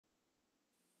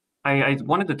I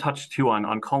wanted to touch too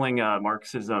on calling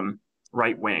Marxism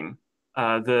right wing.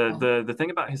 Oh, The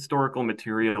thing about historical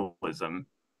materialism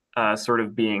sort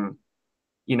of being,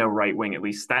 right wing, at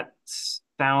least that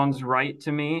sounds right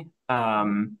to me.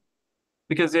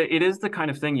 Because it is the kind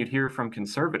of thing you'd hear from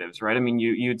conservatives, right? I mean,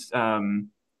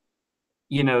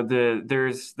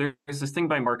 there's this thing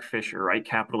by Mark Fisher, right?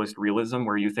 Capitalist realism,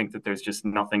 where you think that there's just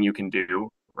nothing you can do,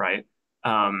 right?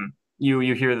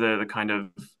 You hear the kind of,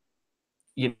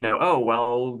 oh,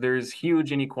 well, there's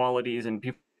huge inequalities and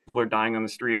people are dying on the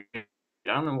street. I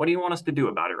don't know, what do you want us to do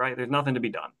about it, right? There's nothing to be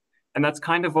done. And that's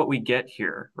kind of what we get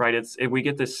here, right? We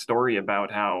get this story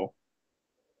about how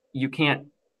you can't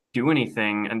do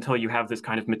anything until you have this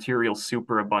kind of material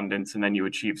superabundance and then you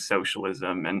achieve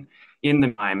socialism. And in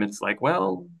the time, it's like,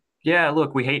 well, yeah,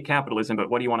 look, we hate capitalism, but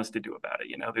what do you want us to do about it?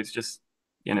 There's just,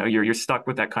 you're stuck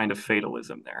with that kind of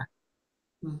fatalism there.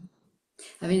 mhm.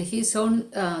 I mean, his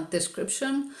own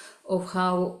description of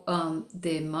how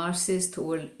the Marxists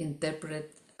will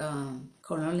interpret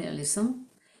colonialism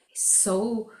is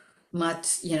so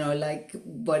much, like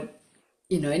what,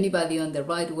 anybody on the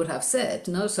right would have said,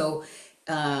 no? So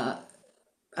uh,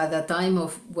 at the time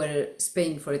of where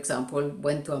Spain, for example,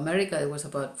 went to America, it was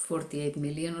about 48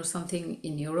 million or something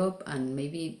in Europe, and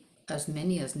maybe as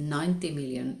many as 90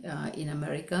 million in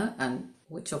America, and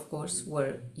which of course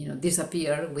were,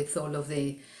 disappeared with all of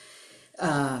the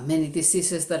many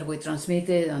diseases that we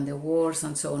transmitted and the wars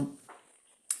and so on.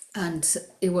 And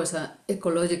it was an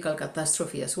ecological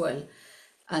catastrophe as well.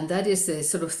 And that is the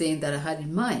sort of thing that I had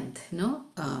in mind,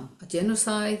 a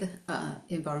genocide,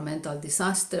 environmental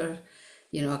disaster,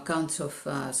 accounts of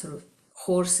sort of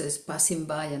horses passing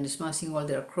by and smashing all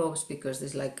their crops because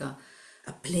there's like a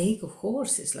plague of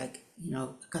horses, like, a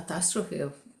catastrophe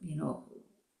of,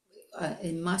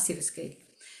 a massive scale.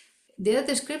 Their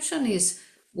description is,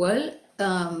 well,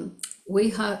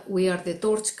 we are the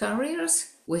torch carriers.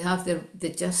 We have the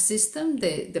just system,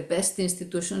 the best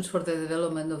institutions for the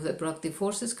development of the productive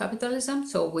forces, capitalism.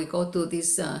 So we go to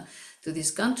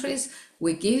these countries,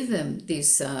 we give them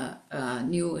these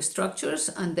new structures,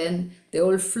 and then they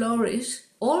all flourish.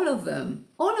 All of them,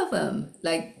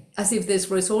 like as if there's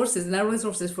resources, there are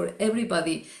resources for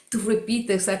everybody to repeat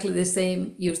exactly the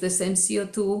same, use the same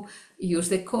CO2, use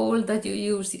the coal that you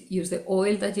use the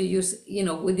oil that you use,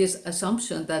 with this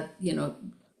assumption that,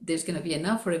 there's going to be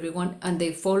enough for everyone, and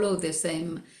they follow the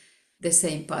same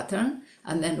pattern.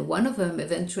 And then one of them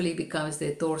eventually becomes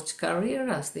the torch carrier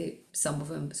as some of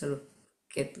them sort of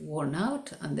get worn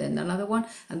out, and then another one.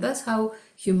 And that's how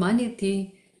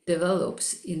humanity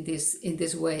develops in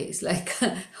this way. It's like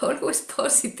always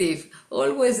positive,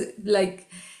 always like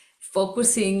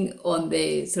focusing on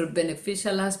the sort of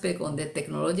beneficial aspect, on the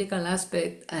technological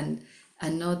aspect, and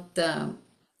not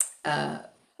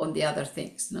on the other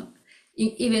things. No,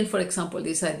 even for example,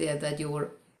 this idea that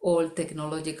all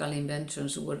technological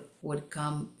inventions would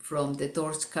come from the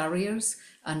torch carriers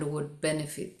and would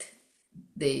benefit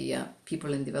the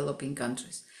people in developing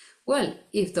countries. Well,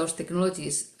 if those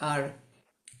technologies are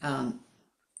um,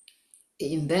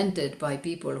 invented by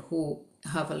people who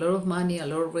have a lot of money, a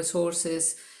lot of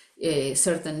resources,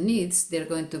 certain needs, they're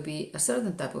going to be a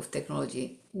certain type of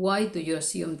technology. Why do you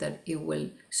assume that it will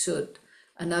suit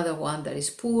another one that is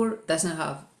poor, doesn't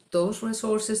have those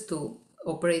resources to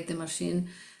operate the machine,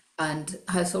 and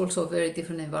has also a very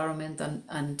different environment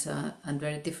and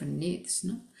very different needs?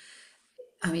 No?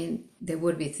 I mean, there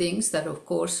would be things that, of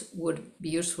course, would be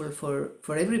useful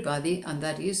for everybody, and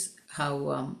that is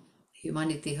how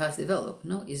humanity has developed.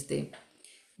 No, is the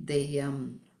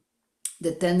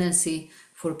the tendency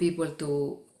for people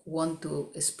to want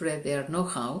to spread their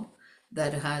know-how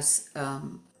that has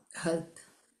helped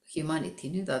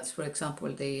humanity. That's, for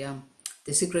example, the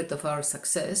Secret of Our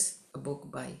Success, a book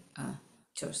by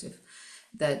Joseph,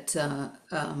 that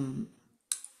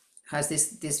has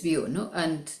this view, no?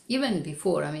 And even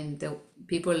before, I mean, the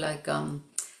people like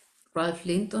Ralph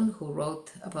Linton, who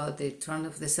wrote about the turn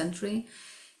of the century,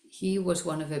 he was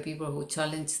one of the people who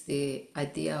challenged the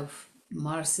idea of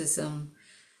Marxism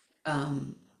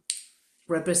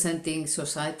representing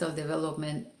societal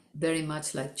development very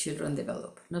much like children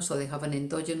develop. No? So they have an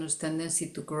endogenous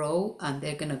tendency to grow, and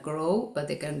they're going to grow, but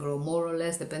they can grow more or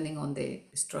less depending on the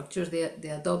structures they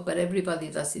adopt, but everybody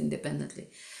does independently.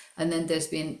 And then there's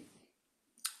been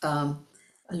a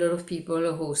lot of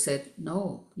people who said,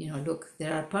 no, look,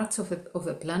 there are parts of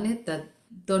the planet that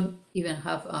don't even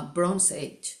have a Bronze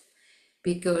Age,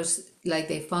 because like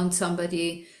they found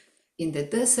somebody in the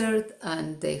desert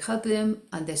and they helped them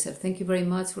and they said, thank you very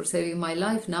much for saving my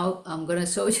life. Now I'm going to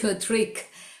show you a trick.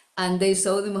 And they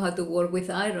showed them how to work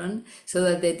with iron so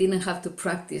that they didn't have to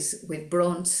practice with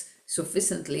bronze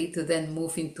sufficiently to then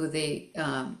move into the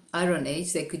Iron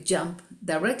Age, they could jump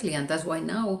directly. And that's why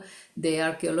now the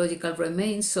archaeological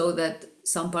remains show that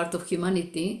some part of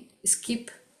humanity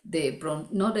skip the bronze.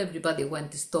 Not everybody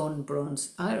went to stone,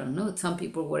 bronze, iron. No, some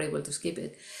people were able to skip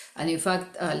it. And in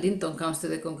fact, Linton comes to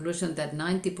the conclusion that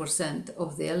 90%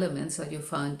 of the elements that you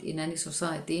find in any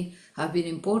society have been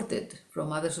imported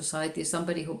from other societies,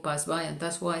 somebody who passed by. And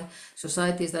that's why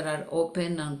societies that are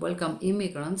open and welcome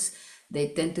immigrants, they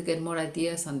tend to get more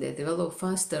ideas and they develop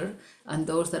faster. And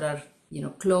those that are,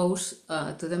 close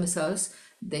to themselves,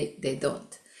 they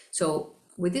don't. So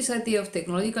with this idea of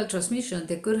technological transmission,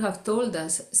 they could have told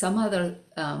us some other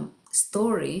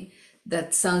story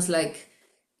that sounds like,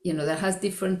 that has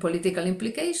different political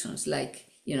implications. Like,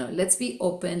 let's be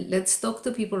open, let's talk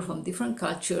to people from different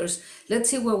cultures,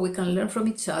 let's see where we can learn from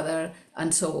each other,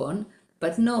 and so on.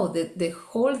 But no, the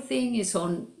whole thing is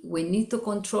on, we need to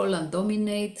control and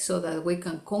dominate so that we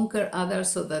can conquer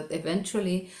others, so that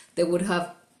eventually they would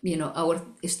have, our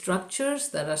structures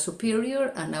that are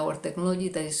superior and our technology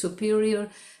that is superior,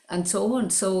 and so on.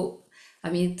 So,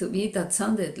 I mean, to me, that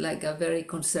sounded like a very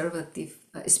conservative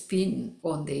spin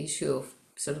on the issue of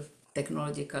sort of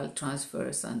technological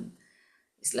transfers. And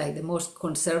it's like the most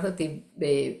conservative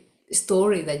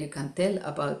story that you can tell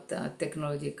about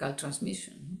technological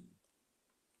transmission.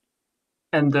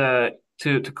 And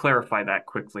to clarify that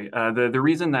quickly, the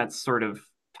reason that's sort of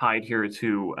tied here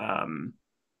to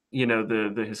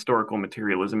the historical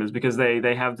materialism is because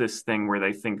they have this thing where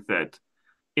they think that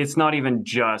it's not even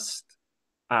just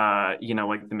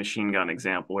like the machine gun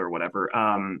example or whatever.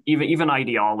 Even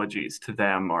ideologies to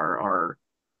them are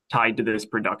tied to this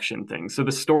production thing. So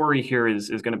the story here is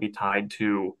going to be tied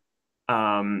to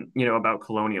about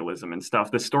colonialism and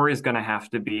stuff. The story is going to have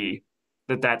to be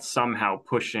that's somehow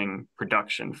pushing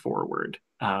production forward.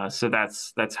 So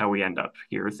that's how we end up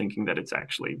here, thinking that it's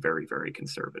actually very, very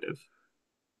conservative.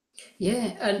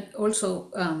 Yeah, and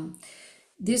also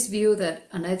this view that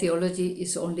an ideology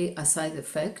is only a side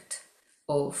effect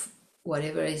of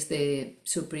whatever is the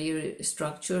superior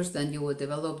structures, then you will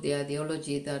develop the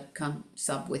ideology that comes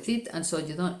up with it, and so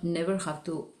you don't never have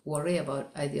to worry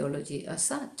about ideology as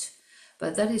such.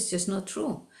 But that is just not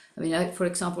true. I mean, for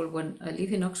example, when I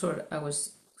live in Oxford, I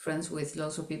was friends with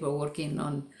lots of people working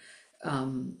on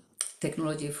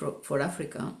technology for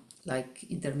Africa, like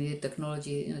intermediate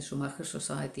technology in the Schumacher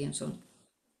Society and so on.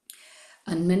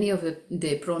 And many of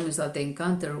the problems that they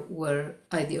encountered were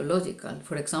ideological.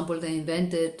 For example, they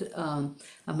invented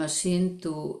a machine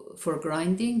for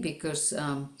grinding because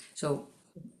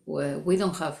we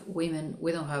don't have women,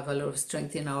 we don't have a lot of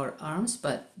strength in our arms,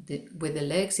 but with the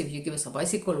legs, if you give us a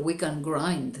bicycle, we can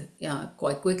grind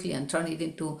quite quickly and turn it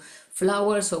into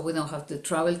flour, so we don't have to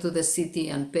travel to the city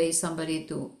and pay somebody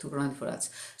to grind for us.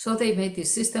 So they made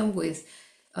this system with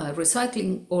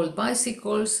recycling old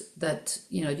bicycles that,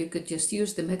 you could just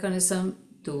use the mechanism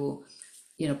to,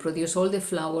 produce all the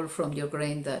flour from your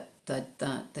grain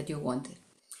that you wanted.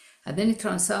 And then it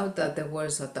turns out that there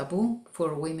was a taboo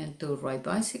for women to ride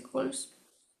bicycles.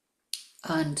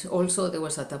 And also there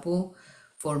was a taboo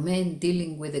for men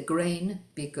dealing with the grain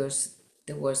because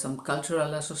there was some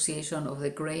cultural association of the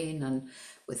grain and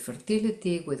with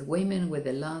fertility, with women, with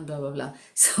the land, blah, blah, blah.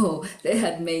 So they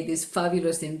had made this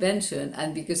fabulous invention,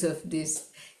 and because of this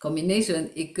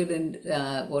combination, it couldn't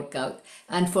work out.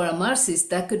 And for a Marxist,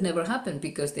 that could never happen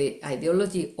because the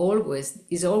ideology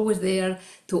is always there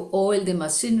to oil the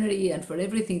machinery and for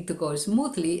everything to go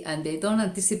smoothly, and they don't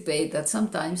anticipate that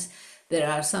sometimes there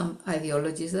are some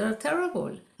ideologies that are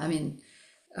terrible. I mean,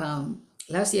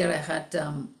 last year I had,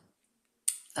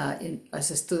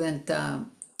 as a student,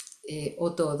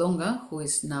 Otto Odonga, who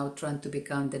is now trying to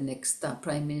become the next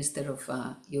Prime Minister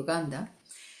of Uganda.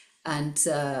 And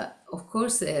of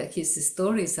course, his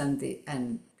stories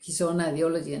and his own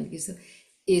ideology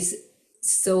is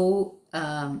so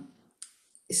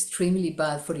extremely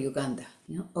bad for Uganda.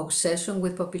 Obsession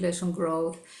with population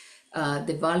growth.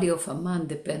 The value of a man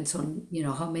depends on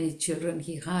how many children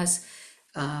he has.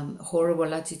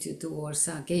 Horrible attitude towards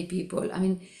gay people. I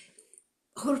mean,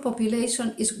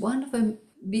 overpopulation is one of the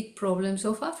big problems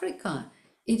of Africa.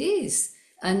 It is,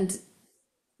 and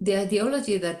the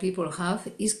ideology that people have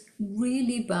is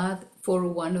really bad for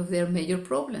one of their major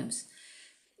problems.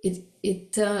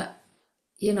 It's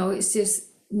just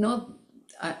not,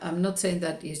 I'm not saying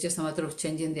that it's just a matter of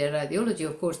changing their ideology.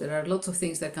 Of course, there are lots of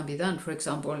things that can be done. For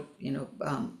example,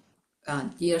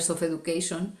 years of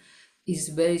education is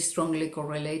very strongly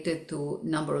correlated to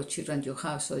number of children you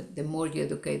have. So the more you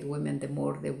educate women, the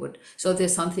more they would. So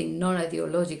there's something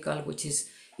non-ideological, which is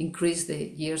increase the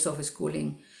years of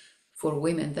schooling for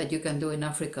women that you can do in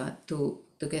Africa to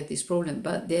to get this problem.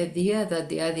 But the idea that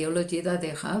the ideology that they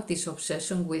have, this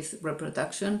obsession with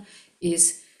reproduction,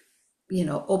 is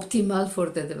optimal for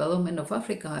the development of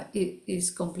Africa,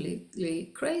 is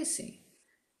completely crazy.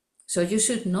 So you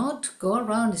should not go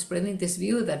around spreading this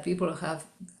view that people have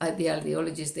the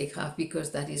ideologies they have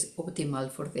because that is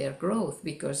optimal for their growth,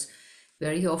 because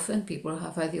very often people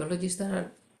have ideologies that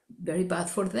are very bad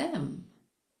for them.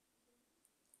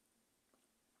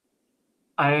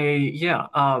 Yeah,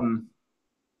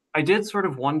 I did sort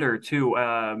of wonder too,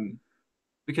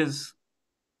 because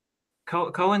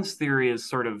Cohen's theory is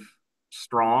sort of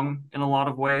strong in a lot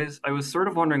of ways. I was sort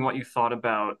of wondering what you thought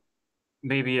about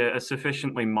maybe a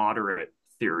sufficiently moderate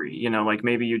theory, like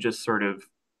maybe you just sort of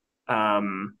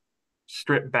um,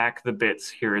 strip back the bits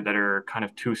here that are kind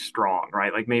of too strong,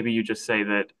 right? Like maybe you just say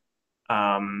that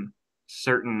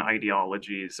certain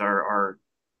ideologies are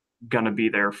going to be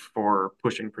there for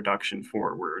pushing production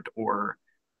forward or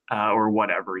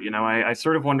whatever. I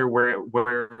sort of wonder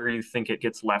where you think it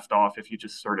gets left off if you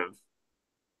just sort of,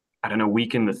 I don't know,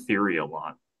 weaken the theory a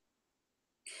lot.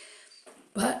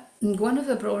 But one of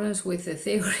the problems with the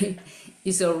theory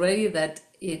is already that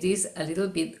it is a little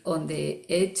bit on the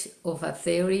edge of a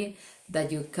theory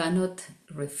that you cannot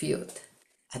refute.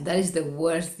 And that is the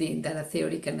worst thing that a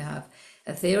theory can have.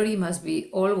 A theory must be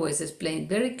always explained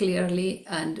very clearly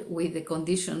and with the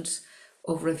conditions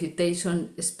of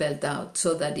refutation spelled out,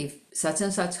 so that if such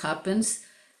and such happens,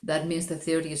 that means the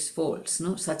theory is false.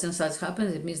 No, such and such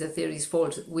happens, it means the theory is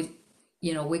false. We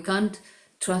can't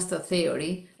trust a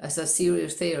theory as a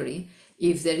serious theory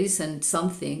if there isn't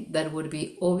something that would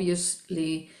be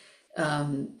obviously,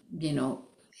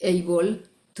 able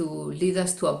to lead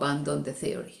us to abandon the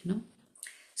theory. No?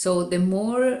 So the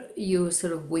more you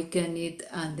sort of weaken it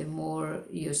and the more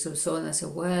you sort of so on and say,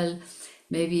 well,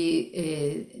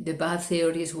 maybe the bad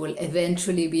theories will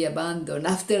eventually be abandoned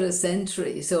after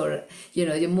centuries, or,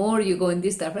 the more you go in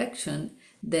this direction,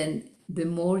 then the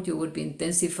more you would be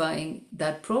intensifying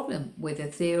that problem with a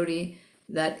theory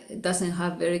that doesn't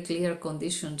have very clear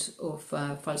conditions of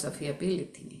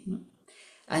falsifiability.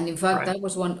 And in fact, Right. that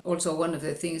was also one of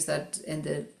the things that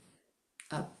ended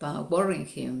up worrying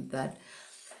him, that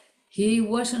he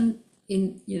wasn't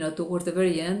towards the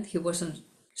very end, he wasn't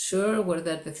sure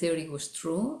whether the theory was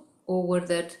true or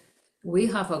whether we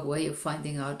have a way of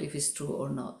finding out if it's true or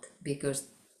not, because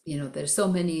there's so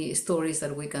many stories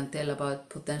that we can tell about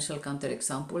potential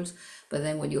counterexamples, but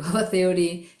then when you have a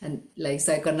theory and like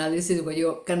psychoanalysis where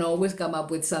you can always come up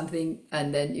with something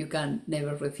and then you can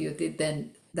never refute it,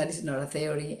 then that is not a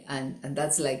theory, and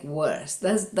that's like worse.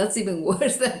 That's even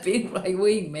worse than being right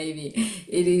wing. Maybe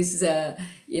it is.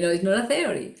 It's not a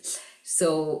theory,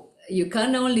 so you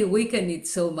can only weaken it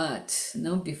so much,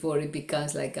 before it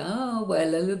becomes like, oh well, a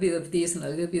little bit of this and a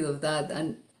little bit of that,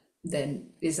 and then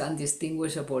it's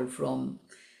undistinguishable from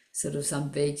sort of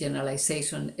some vague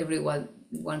generalization everyone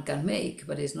one can make,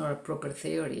 but it's not a proper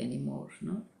theory anymore,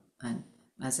 no? And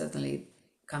I certainly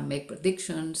can make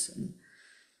predictions,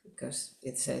 because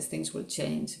it says things will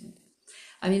change.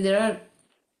 I mean, there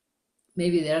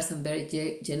are some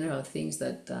very general things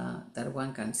that that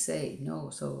one can say,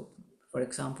 no? So, for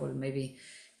example, maybe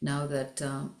now that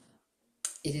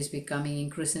it is becoming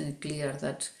increasingly clear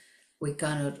that we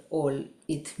cannot all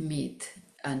eat meat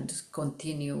and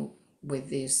continue with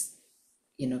this,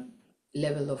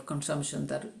 level of consumption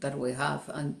that we have,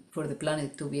 and for the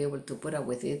planet to be able to put up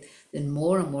with it, then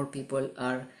more and more people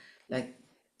are like,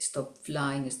 stop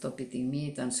flying, stop eating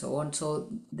meat, and so on.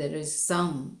 So there is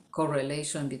some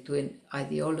correlation between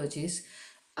ideologies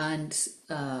and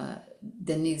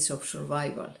the needs of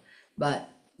survival. But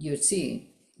you see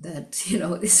that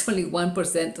it's only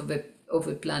 1% of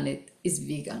a planet is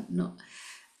vegan, no,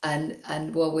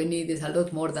 and what we need is a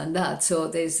lot more than that. So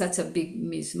there is such a big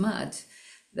mismatch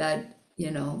that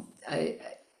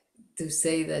to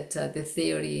say that the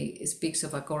theory speaks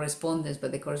of a correspondence,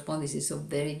 but the correspondence is so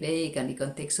very vague and it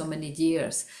can take so many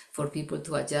years for people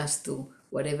to adjust to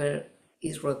whatever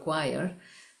is required,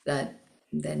 that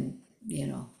then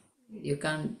you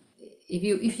can,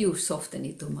 if you soften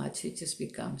it too much, it just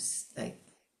becomes like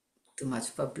too much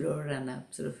of a blur and a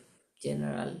sort of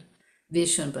general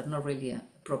vision, but not really a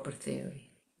proper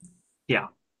theory. Yeah.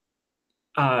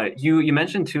 You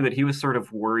mentioned too that he was sort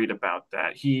of worried about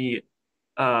that.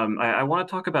 I want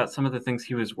to talk about some of the things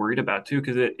he was worried about too,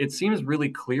 because it seems really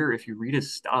clear if you read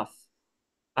his stuff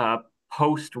uh,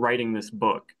 post writing this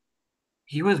book.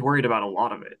 He was worried about a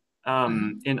lot of it.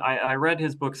 And I read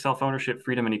his book, Self-Ownership,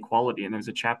 Freedom, and Equality, and there's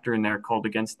a chapter in there called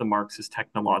Against the Marxist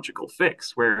Technological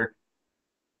Fix, where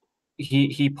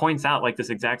he points out like this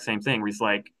exact same thing, where he's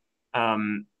like,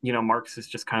 Marxists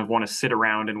just kind of want to sit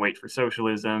around and wait for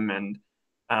socialism, and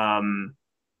Um,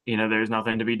 there's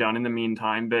nothing to be done in the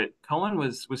meantime. But Cohen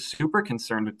was super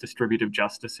concerned with distributive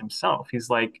justice himself. He's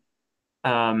like,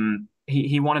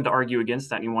 he wanted to argue against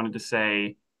that. And he wanted to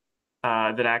say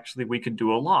that actually we could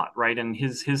do a lot, right? And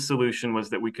his solution was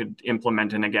that we could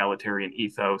implement an egalitarian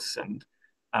ethos and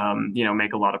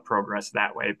make a lot of progress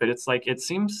that way. But it's like it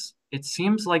seems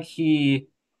like he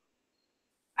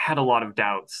had a lot of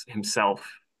doubts himself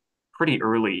pretty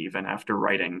early, even after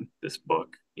writing this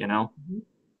book, you know?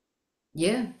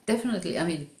 Yeah, definitely. I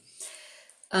mean,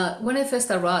 when I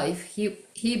first arrived,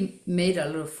 he made a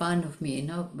lot of fun of me,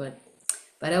 but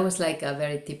I was like a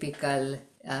very typical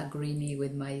greenie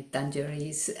with my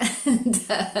tangerines and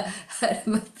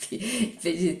my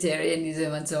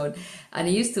vegetarianism and so on. And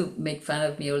he used to make fun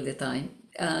of me all the time,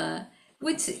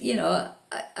 which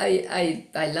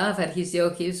I laugh at his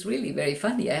joke. He was really very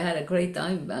funny. I had a great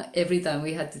time every time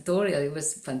we had tutorial. It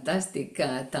was fantastic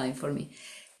time for me.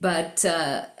 But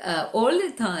all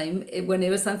the time,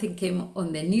 whenever something came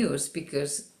on the news,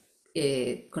 because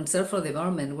concern for the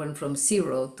environment went from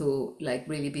zero to like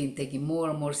really being taken more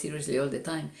and more seriously all the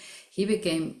time, he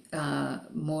became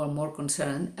more and more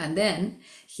concerned. And then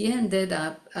he ended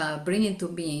up bringing to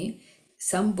me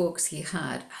some books he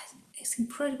had. It's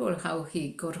incredible how he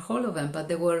got hold of them, but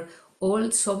they were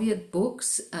old Soviet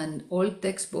books and old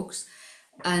textbooks,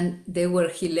 and they were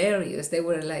hilarious. They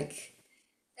were like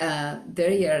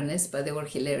very earnest, but they were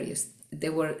hilarious. They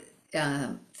were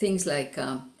things like,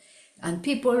 and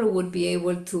people would be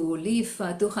able to live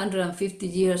 250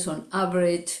 years on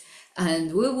average,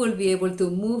 and we will be able to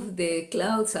move the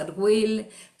clouds at will,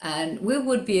 and we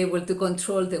would be able to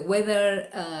control the weather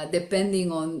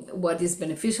depending on what is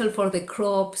beneficial for the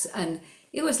crops. And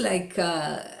it was like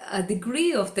a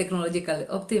degree of technological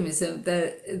optimism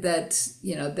that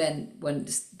then when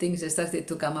things started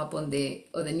to come up on the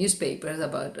newspapers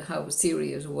about how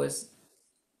serious was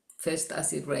first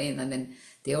acid rain and then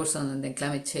the ozone and then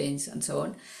climate change and so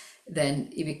on, then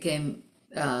he became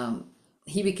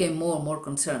more and more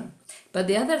concerned. But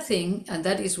the other thing, and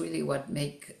that is really what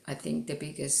make I think the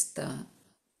biggest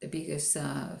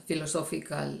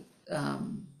philosophical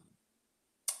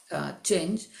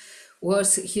change,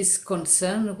 was his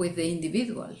concern with the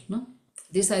individual. No,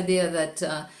 this idea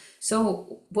that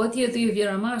so what do you do if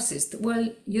you're a Marxist? Well,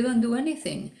 you don't do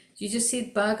anything. You just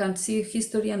sit back and see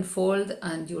history unfold,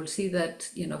 and you'll see that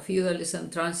feudalism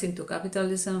turns into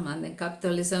capitalism, and then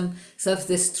capitalism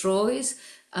self-destroys,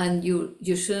 and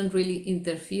you shouldn't really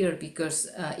interfere,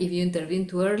 because if you intervene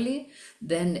too early,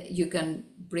 then you can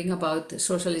bring about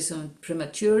socialism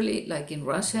prematurely, like in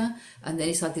Russia, and then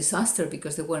it's a disaster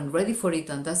because they weren't ready for it,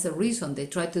 and that's the reason they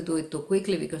tried to do it too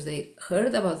quickly, because they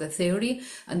heard about the theory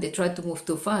and they tried to move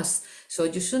too fast. So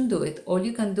you shouldn't do it. All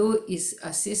you can do is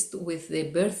assist with the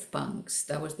birth pangs.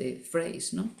 That was the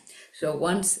phrase, no? So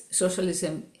once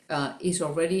socialism is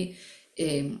already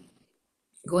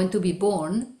going to be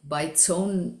born by its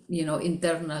own,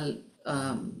 internal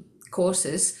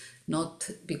causes, not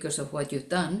because of what you've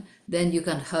done, then you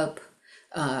can help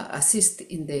assist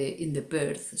in the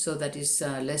birth, so that is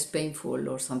less painful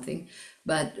or something.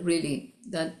 But really,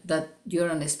 that you're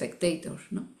a spectator,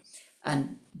 no?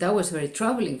 And that was very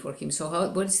troubling for him. So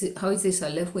how is this a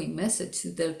left-wing message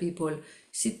to tell people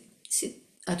sit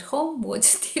at home, watch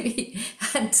TV,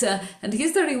 and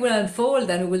history will unfold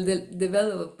and will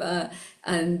develop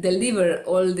and deliver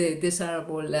all the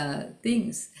desirable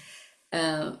things.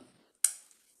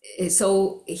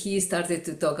 So he started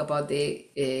to talk about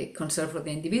the concern for the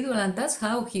individual, and that's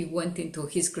how he went into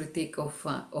his critique of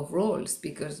roles.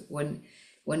 Because when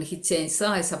he changed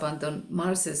sides, abandoned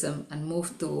Marxism, and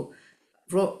moved to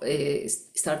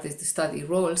started to study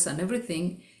roles and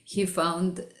everything, he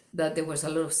found that there was a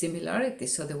lot of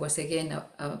similarities. So there was again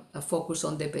a focus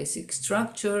on the basic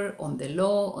structure, on the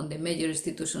law, on the major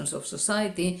institutions of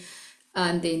society,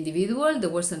 and the individual. There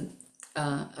wasn't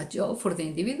a job for the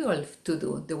individual to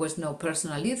do. There was no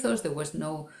personal ethos. There was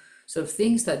no sort of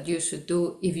things that you should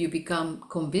do if you become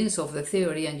convinced of the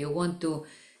theory and you want to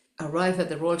arrive at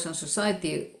the roles in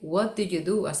society. What did you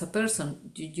do as a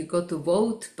person? Did you go to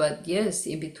vote? But yes,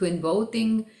 in between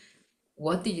voting,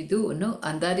 what did you do? No,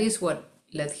 and that is what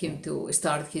led him to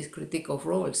start his critique of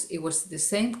roles. It was the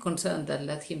same concern that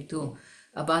led him to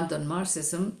abandon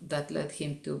Marxism, that led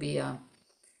him to be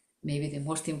maybe the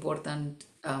most important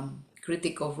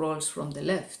critic of roles from the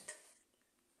left.